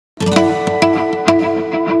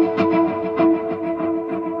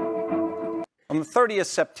On 30th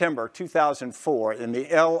September 2004, in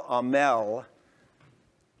the El Amel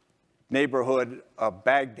neighborhood of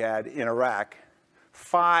Baghdad in Iraq,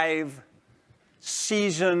 5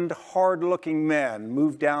 seasoned, hard-looking men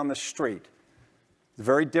moved down the street. It was a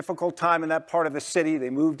very difficult time in that part of the city. They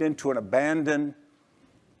moved into an abandoned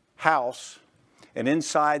house, and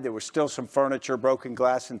inside there was still some furniture, broken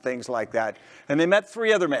glass, and things like that. And they met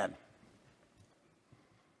 3 other men.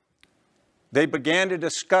 They began to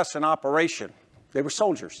discuss an operation. They were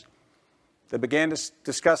soldiers. They began to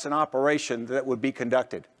discuss an operation that would be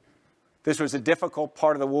conducted. This was a difficult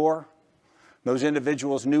part of the war. Those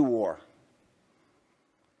individuals knew war.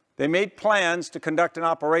 They made plans to conduct an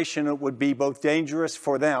operation that would be both dangerous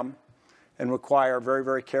for them and require very,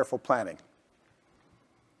 very careful planning.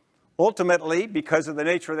 Ultimately, because of the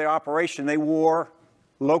nature of the operation, they wore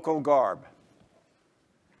local garb.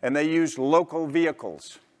 And they used local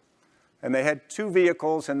vehicles. And they had 2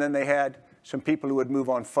 vehicles, and then they had some people who would move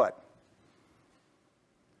on foot.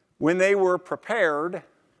 When they were prepared,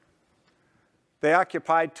 they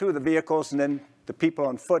occupied 2 of the vehicles, and then the people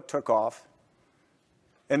on foot took off.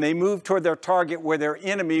 And they moved toward their target where their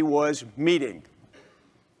enemy was meeting.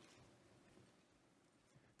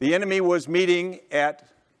 The enemy was meeting at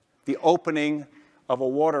the opening of a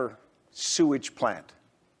water sewage plant.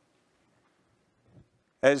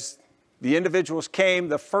 As the individuals came,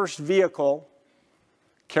 the first vehicle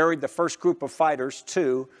carried the first group of fighters,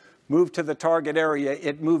 2, moved to the target area.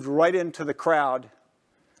 It moved right into the crowd,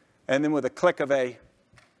 and then with a click of a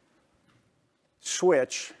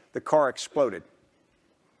switch, the car exploded.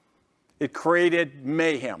 It created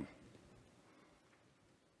mayhem.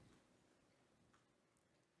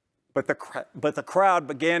 But the crowd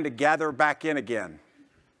began to gather back in again.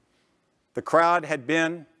 The crowd had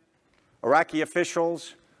been Iraqi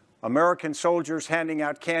officials, American soldiers handing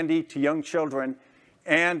out candy to young children,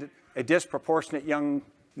 and a disproportionate young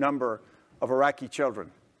number of Iraqi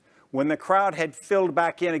children. When the crowd had filled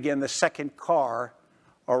back in again, the second car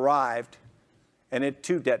arrived, and it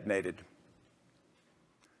too detonated.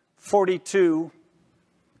 42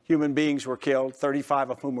 human beings were killed, 35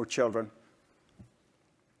 of whom were children.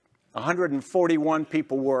 141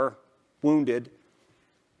 people were wounded,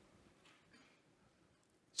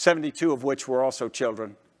 72 of which were also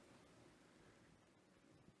children.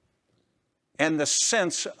 And the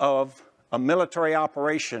sense of a military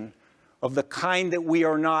operation of the kind that we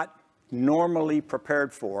are not normally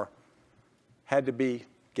prepared for had to be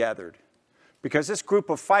gathered. Because this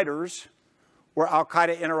group of fighters were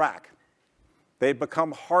al-Qaeda in Iraq. They had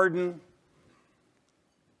become hardened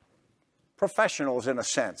professionals in a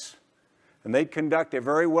sense. And they'd conduct a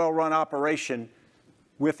very well-run operation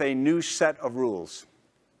with a new set of rules.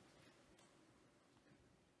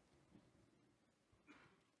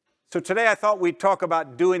 So today I thought we'd talk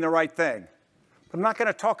about doing the right thing. But I'm not going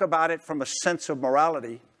to talk about it from a sense of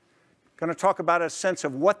morality. I'm going to talk about a sense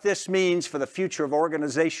of what this means for the future of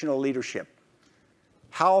organizational leadership.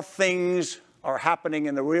 How things are happening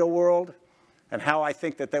in the real world and how I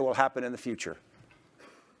think that they will happen in the future.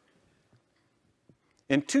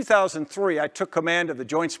 In 2003, I took command of the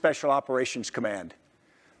Joint Special Operations Command.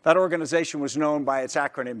 That organization was known by its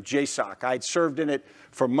acronym JSOC. I'd served in it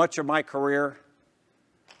for much of my career.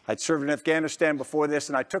 I'd served in Afghanistan before this,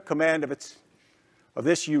 and I took command of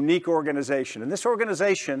this unique organization. And this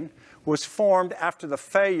organization was formed after the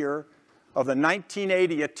failure of the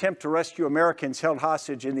 1980 attempt to rescue Americans held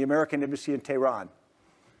hostage in the American Embassy in Tehran.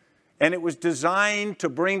 And it was designed to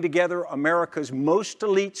bring together America's most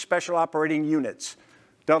elite special operating units,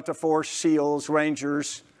 Delta Force, SEALs,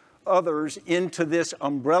 Rangers, others, into this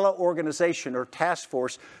umbrella organization or task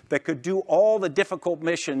force that could do all the difficult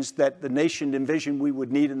missions that the nation envisioned we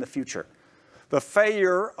would need in the future. The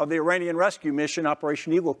failure of the Iranian rescue mission,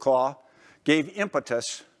 Operation Eagle Claw, gave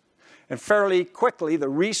impetus, and fairly quickly the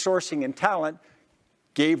resourcing and talent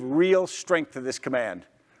gave real strength to this command,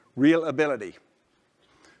 real ability.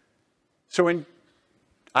 So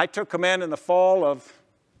I took command in the fall of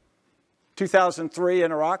 2003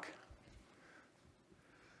 in Iraq.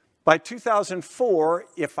 By 2004,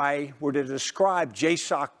 if I were to describe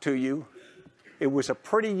JSOC to you, it was a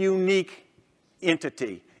pretty unique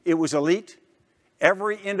entity. It was elite.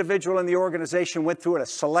 Every individual in the organization went through a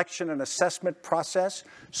selection and assessment process,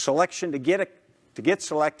 selection to get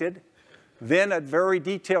selected, then a very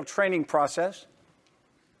detailed training process.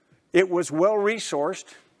 It was well-resourced,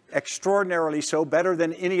 extraordinarily so, better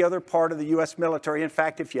than any other part of the U.S. military. In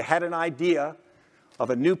fact, if you had an idea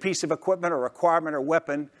of a new piece of equipment or requirement or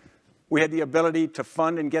weapon, we had the ability to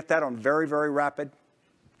fund and get that on very, very rapid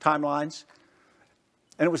timelines.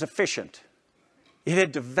 And it was efficient. It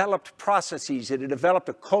had developed processes. It had developed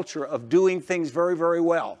a culture of doing things very, very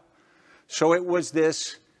well. So it was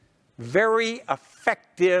this very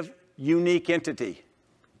effective, unique entity.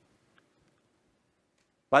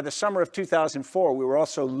 By the summer of 2004, we were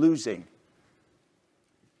also losing.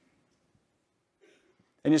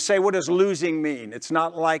 And you say, what does losing mean? It's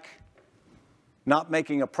not like not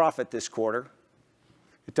making a profit this quarter.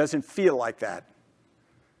 It doesn't feel like that.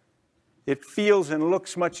 It feels and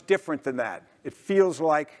looks much different than that. It feels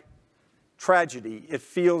like tragedy. It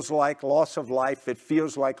feels like loss of life. It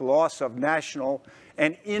feels like loss of national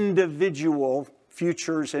and individual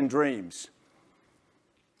futures and dreams.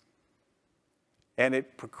 And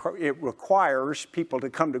it requires people to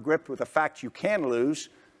come to grips with the fact you can lose,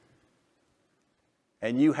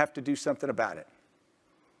 and you have to do something about it.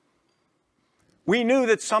 We knew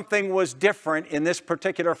that something was different in this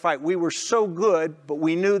particular fight. We were so good, but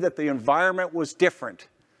we knew that the environment was different.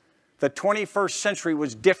 The 21st century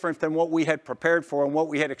was different than what we had prepared for and what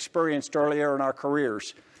we had experienced earlier in our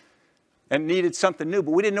careers, and needed something new,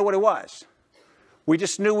 but we didn't know what it was. We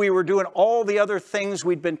just knew we were doing all the other things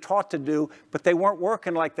we'd been taught to do, but they weren't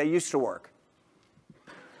working like they used to work.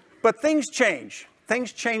 But things change.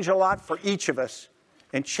 Things change a lot for each of us,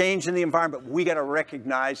 and change in the environment. We got to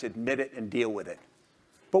recognize, admit it, and deal with it.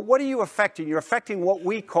 But what are you affecting? You're affecting what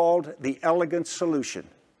we called the elegant solution.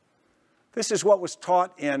 This is what was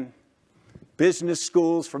taught in business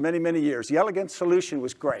schools for many, many years. The elegant solution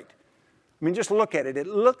was great. I mean, just look at it. It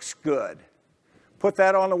looks good. Put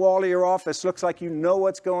that on the wall of your office. Looks like you know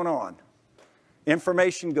what's going on.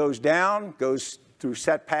 Information goes down, goes through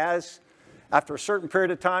set paths. After a certain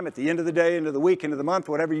period of time, at the end of the day, end of the week, end of the month,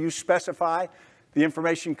 whatever you specify, the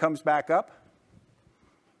information comes back up.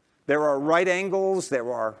 There are right angles.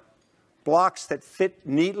 There are blocks that fit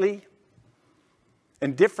neatly.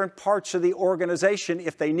 And different parts of the organization,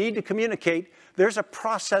 if they need to communicate, there's a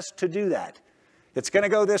process to do that. It's going to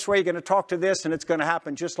go this way. You're going to talk to this, and it's going to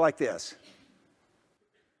happen just like this.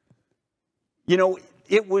 You know,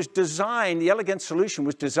 it was designed, the elegant solution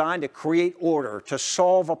was designed to create order, to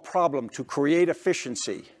solve a problem, to create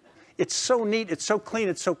efficiency. It's so neat. It's so clean.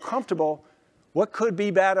 It's so comfortable. What could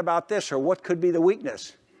be bad about this, or what could be the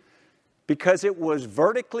weakness? Because it was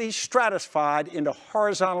vertically stratified into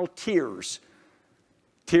horizontal tiers,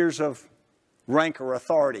 tiers of rank or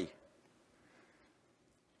authority.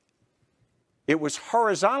 It was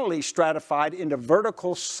horizontally stratified into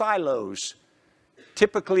vertical silos,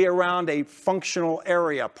 typically around a functional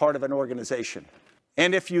area, part of an organization.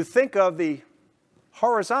 And if you think of the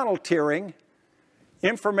horizontal tiering,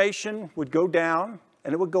 information would go down,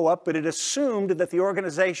 and it would go up, but it assumed that the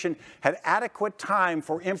organization had adequate time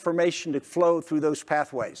for information to flow through those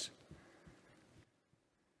pathways.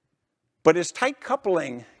 But as tight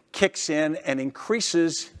coupling kicks in and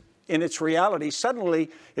increases in its reality, suddenly,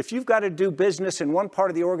 if you've got to do business in one part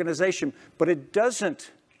of the organization, but it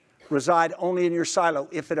doesn't reside only in your silo,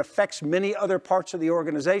 if it affects many other parts of the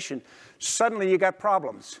organization, suddenly you got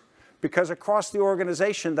problems. Because across the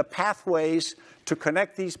organization, the pathways to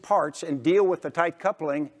connect these parts and deal with the tight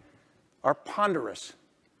coupling are ponderous.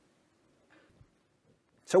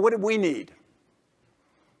 So what did we need?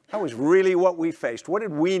 That was really what we faced. What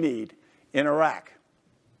did we need in Iraq?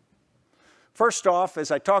 First off, as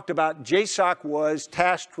I talked about, JSOC was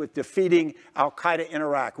tasked with defeating al-Qaeda in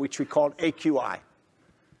Iraq, which we called AQI.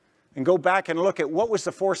 And go back and look at what was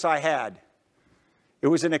the force I had. It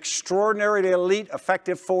was an extraordinarily elite,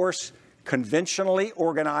 effective force, conventionally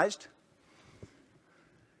organized.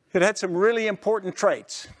 It had some really important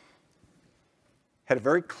traits. It had a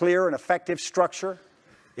very clear and effective structure.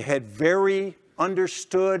 It had very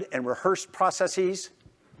understood and rehearsed processes.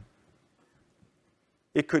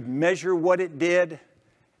 It could measure what it did,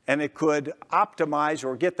 and it could optimize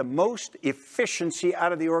or get the most efficiency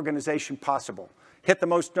out of the organization possible. Hit the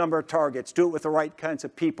most number of targets, do it with the right kinds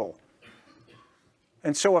of people.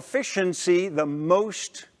 And so efficiency, the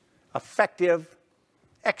most effective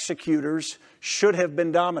executors, should have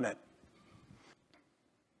been dominant.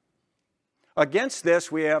 Against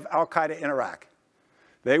this, we have al-Qaeda in Iraq.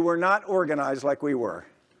 They were not organized like we were.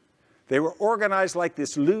 They were organized like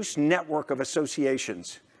this loose network of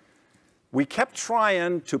associations. We kept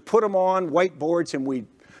trying to put them on whiteboards, and we'd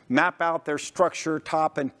map out their structure,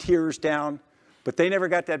 top and tiers down, but they never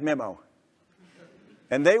got that memo.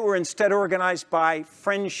 And they were instead organized by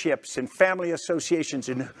friendships and family associations,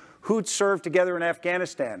 and who'd served together in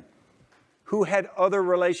Afghanistan, who had other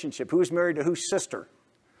relationships, who was married to whose sister.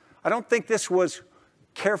 I don't think this was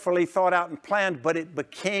carefully thought out and planned, but it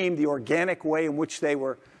became the organic way in which they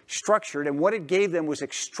were structured. And what it gave them was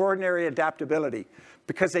extraordinary adaptability,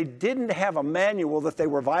 because they didn't have a manual that they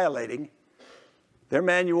were violating. Their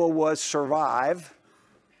manual was survive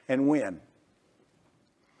and win.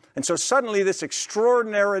 And so suddenly this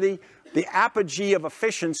extraordinarily, the apogee of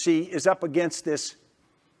efficiency is up against this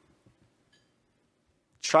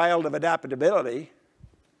child of adaptability,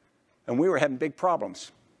 and we were having big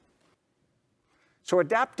problems. So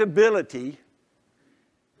adaptability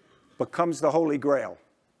becomes the Holy Grail.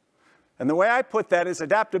 And the way I put that is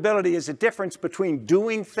adaptability is a difference between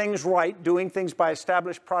doing things right, doing things by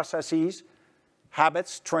established processes,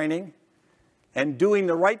 habits, training, and doing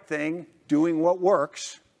the right thing, doing what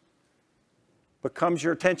works, becomes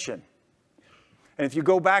your tension. And if you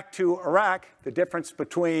go back to Iraq, the difference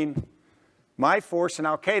between my force and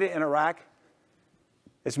Al-Qaeda in Iraq,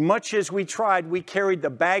 as much as we tried, we carried the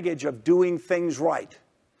baggage of doing things right.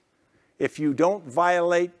 If you don't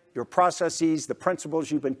violate your processes, the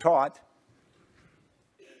principles you've been taught,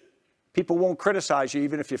 people won't criticize you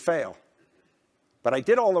even if you fail. But I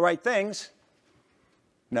did all the right things.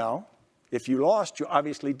 No. If you lost, you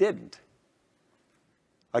obviously didn't.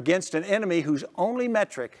 Against an enemy whose only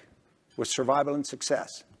metric was survival and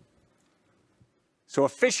success. So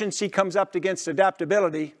efficiency comes up against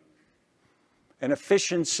adaptability, and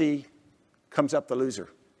efficiency comes up the loser.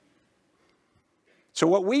 So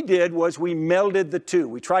what we did was we melded the two.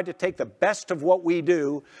 We tried to take the best of what we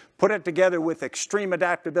do, put it together with extreme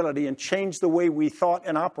adaptability, and change the way we thought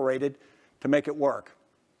and operated to make it work.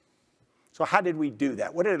 So how did we do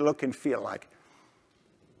that? What did it look and feel like?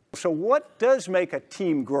 So what does make a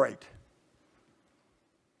team great?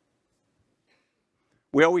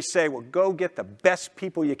 We always say, well, go get the best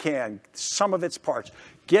people you can, sum of its parts.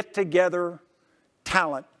 Get together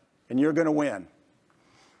talent, and you're going to win.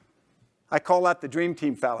 I call that the dream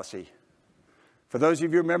team fallacy. For those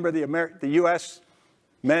of you who remember the U.S.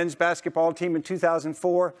 men's basketball team in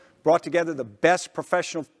 2004, brought together the best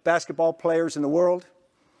professional basketball players in the world,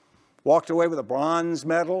 walked away with a bronze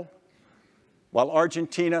medal, while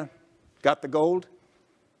Argentina got the gold.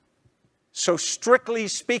 So strictly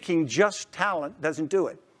speaking, just talent doesn't do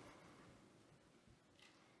it.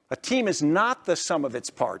 A team is not the sum of its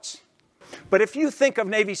parts. But if you think of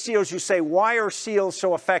Navy SEALs, you say, why are SEALs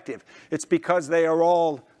so effective? It's because they are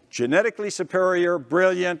all genetically superior,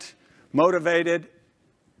 brilliant, motivated,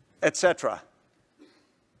 etc.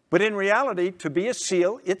 But in reality, to be a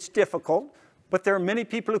SEAL, it's difficult, but there are many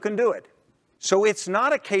people who can do it. So it's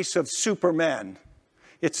not a case of supermen.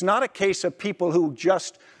 It's not a case of people who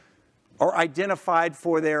just are identified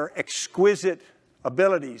for their exquisite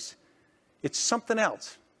abilities. It's something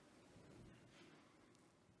else.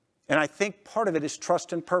 And I think part of it is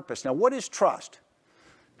trust and purpose. Now, what is trust?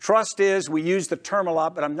 Trust is, we use the term a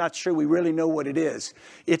lot, but I'm not sure we really know what it is.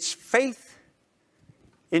 It's faith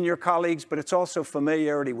in your colleagues, but it's also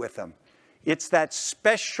familiarity with them. It's that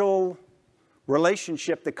special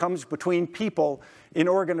relationship that comes between people in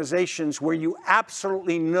organizations where you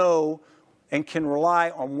absolutely know and can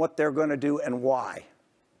rely on what they're going to do and why.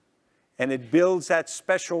 And it builds that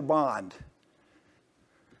special bond.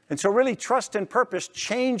 And so really, trust and purpose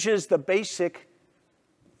changes the basic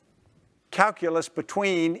calculus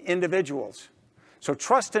between individuals. So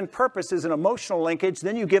trust and purpose is an emotional linkage.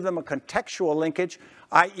 Then you give them a contextual linkage,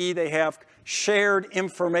 i.e. they have shared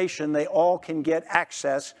information. They all can get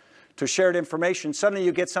access to shared information. Suddenly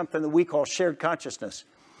you get something that we call shared consciousness.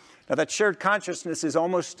 Now that shared consciousness is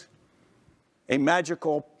almost a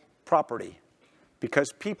magical property,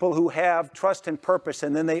 because people who have trust and purpose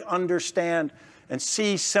and then they understand and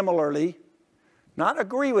see similarly, not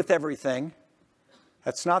agree with everything,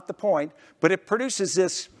 that's not the point, but it produces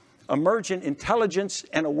this emergent intelligence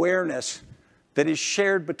and awareness that is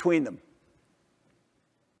shared between them.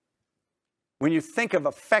 When you think of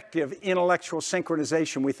effective intellectual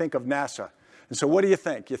synchronization, we think of NASA. And so what do you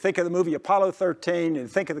think? You think of the movie Apollo 13, and you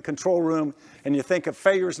think of the control room, and you think of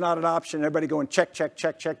failure is not an option, and everybody going check, check,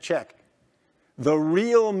 check, check, check. The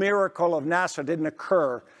real miracle of NASA didn't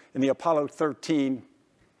occur in the Apollo 13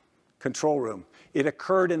 control room. It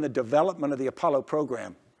occurred in the development of the Apollo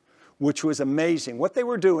program, which was amazing. What they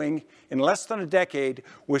were doing in less than a decade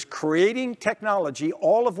was creating technology,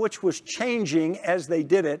 all of which was changing as they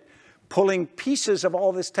did it, pulling pieces of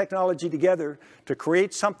all this technology together to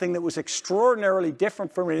create something that was extraordinarily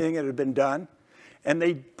different from anything that had been done. And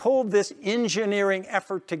they pulled this engineering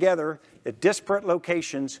effort together at disparate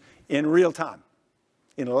locations in real time,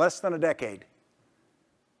 in less than a decade.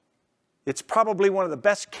 It's probably one of the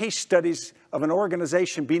best case studies of an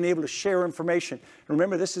organization being able to share information. And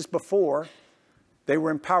remember, this is before they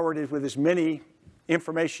were empowered with as many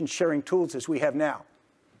information sharing tools as we have now.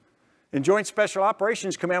 In Joint Special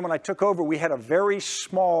Operations Command, when I took over, we had a very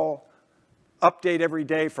small update every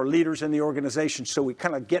day for leaders in the organization. So we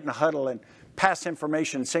kind of get in a huddle and pass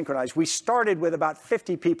information synchronized. We started with about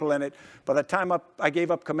 50 people in it. By the time I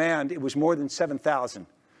gave up command, it was more than 7,000.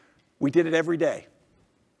 We did it every day.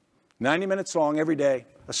 90 minutes long every day,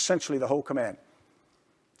 essentially the whole command.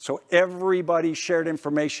 So everybody shared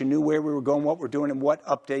information, knew where we were going, what we're doing, and what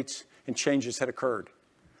updates and changes had occurred.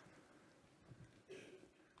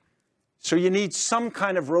 So you need some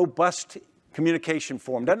kind of robust communication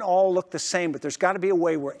form. Doesn't all look the same, but there's got to be a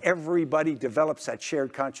way where everybody develops that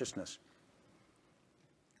shared consciousness.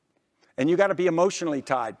 And you got to be emotionally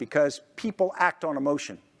tied because people act on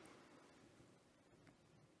emotion.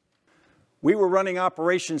 We were running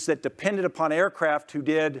operations that depended upon aircraft who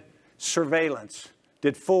did surveillance,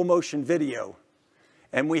 did full motion video.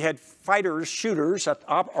 And we had fighters, shooters,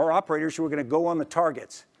 or operators who were going to go on the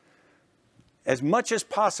targets. As much as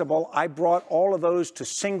possible, I brought all of those to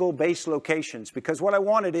single base locations because what I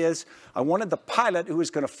wanted is, I wanted the pilot who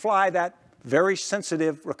was going to fly that very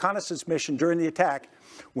sensitive reconnaissance mission during the attack.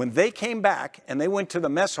 When they came back and they went to the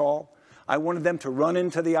mess hall, I wanted them to run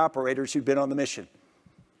into the operators who'd been on the mission.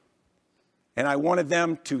 And I wanted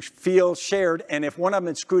them to feel shared, and if one of them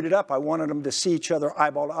had screwed it up, I wanted them to see each other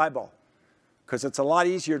eyeball to eyeball. Because it's a lot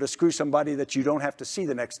easier to screw somebody that you don't have to see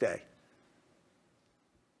the next day.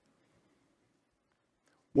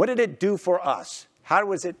 What did it do for us? How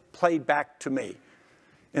was it played back to me?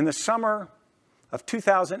 In the summer of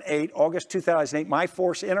 2008, August 2008, my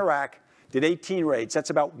force in Iraq did 18 raids. That's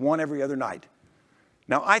about one every other night.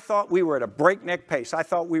 Now, I thought we were at a breakneck pace. I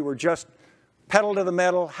thought we were just pedal to the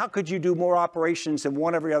metal. How could you do more operations than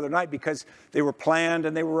one every other night? Because they were planned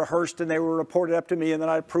and they were rehearsed and they were reported up to me and then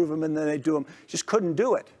I'd approve them and then they'd do them. Just couldn't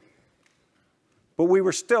do it. But we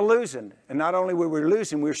were still losing. And not only were we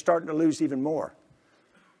losing, we were starting to lose even more.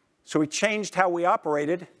 So we changed how we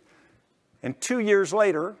operated. And 2 years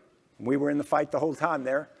later, we were in the fight the whole time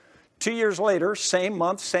there. 2 years later, same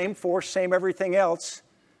month, same force, same everything else.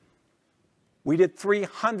 We did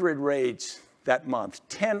 300 raids that month,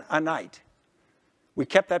 10 a night. We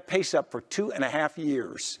kept that pace up for 2.5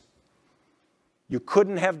 years. You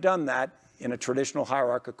couldn't have done that in a traditional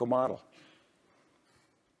hierarchical model.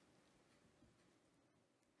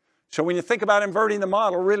 So when you think about inverting the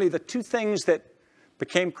model, really the two things that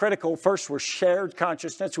became critical first were shared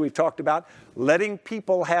consciousness, we've talked about, letting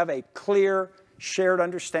people have a clear shared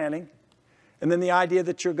understanding, and then the idea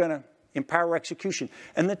that you're going to empower execution.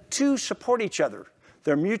 And the two support each other.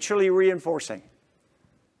 They're mutually reinforcing.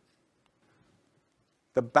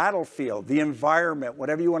 The battlefield, the environment,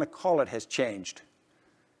 whatever you want to call it, has changed.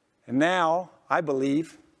 And now, I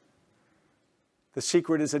believe, the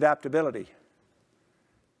secret is adaptability.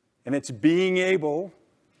 And it's being able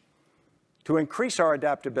to increase our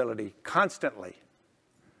adaptability constantly.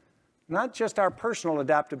 Not just our personal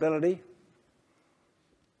adaptability,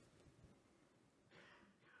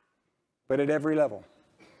 but at every level.